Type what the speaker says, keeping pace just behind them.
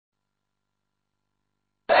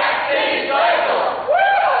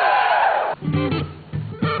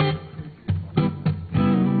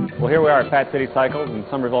here we are at Fat City Cycles in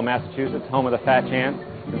Somerville, Massachusetts, home of the Fat Chance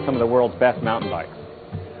and some of the world's best mountain bikes.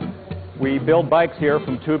 We build bikes here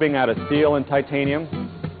from tubing out of steel and titanium.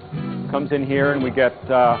 Comes in here and we get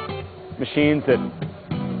machines that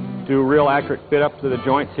do real accurate fit up to the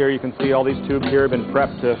joints here. You can see all these tubes here have been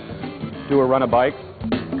prepped to do a run of bikes.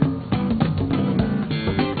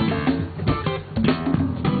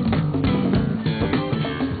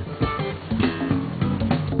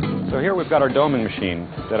 So here we've got our doming machine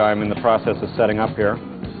that I'm in the process of setting up here.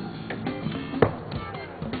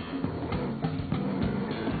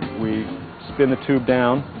 We spin the tube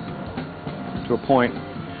down to a point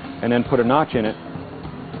and then put a notch in it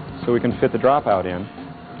so we can fit the dropout in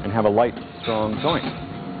and have a light, strong joint.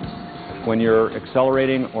 When you're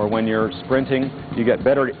accelerating or when you're sprinting, you get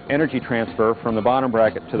better energy transfer from the bottom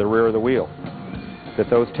bracket to the rear of the wheel. That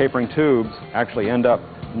those tapering tubes actually end up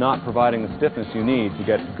not providing the stiffness you need to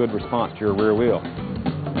get good response to your rear wheel.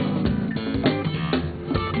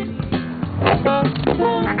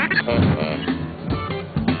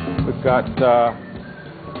 We've got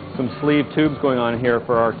some sleeve tubes going on here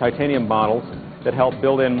for our titanium models that help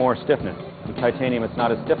build in more stiffness. In titanium, it's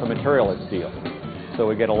not as stiff a material as steel, so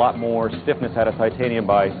we get a lot more stiffness out of titanium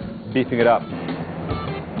by beefing it up.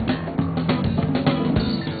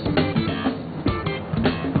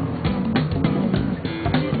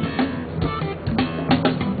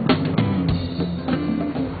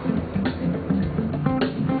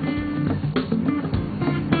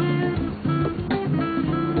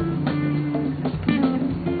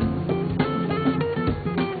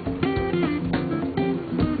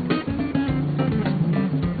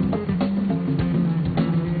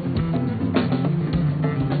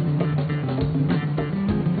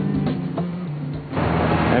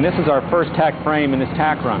 And this is our first tack frame in this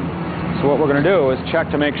tack run. So what we're going to do is check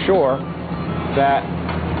to make sure that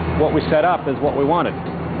what we set up is what we wanted.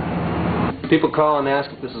 People call and ask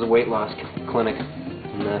if this is a weight loss clinic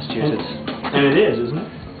in Massachusetts. And it is, isn't it?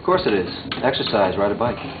 Of course it is. Exercise, ride a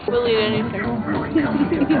bike. We'll eat anything.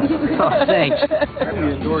 Oh, thanks. Have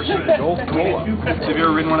you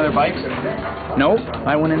ever ridden one of their bikes? Nope.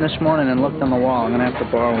 I went in this morning and looked on the wall. I'm going to have to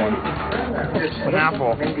borrow one. An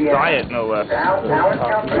apple. Diet, no less.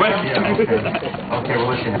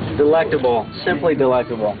 Delectable. Simply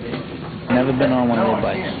delectable. Never been on one of their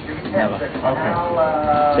bikes. Never.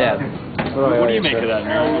 Sad. What do you make of that,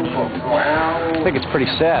 Mary? I think it's pretty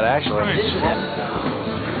sad, actually.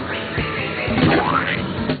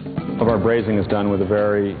 Of our brazing is done with a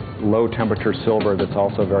very low temperature silver that's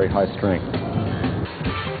also very high strength.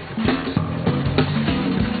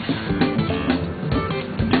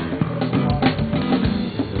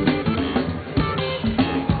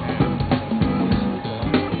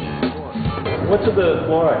 What's with the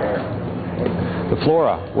flora here? The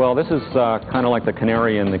flora, well, this is kind of like the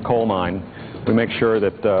canary in the coal mine. We make sure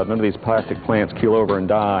that none of these plastic plants keel over and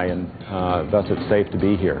die, and thus it's safe to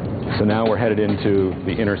be here. So now we're headed into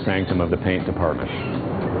the inner sanctum of the paint department.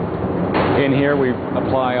 In here we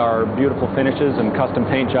apply our beautiful finishes and custom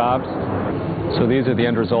paint jobs. So these are the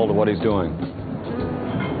end result of what he's doing.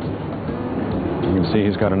 You can see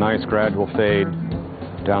he's got a nice gradual fade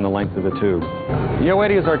down the length of the tube. Yo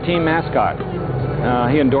Eddy is our team mascot.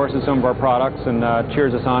 He endorses some of our products and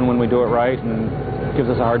cheers us on when we do it right and gives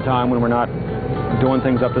us a hard time when we're not doing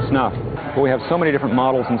things up to snuff. But we have so many different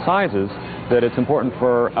models and sizes that it's important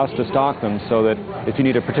for us to stock them so that if you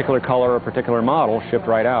need a particular color or a particular model shipped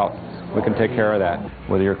right out, we can take care of that.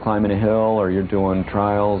 Whether you're climbing a hill or you're doing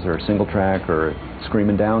trials or single track or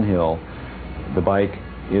screaming downhill, the bike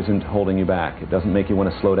isn't holding you back. It doesn't make you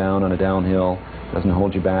want to slow down on a downhill. It doesn't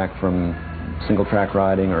hold you back from single track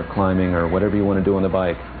riding or climbing or whatever you want to do on the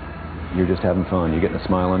bike. You're just having fun. You're getting a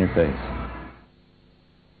smile on your face.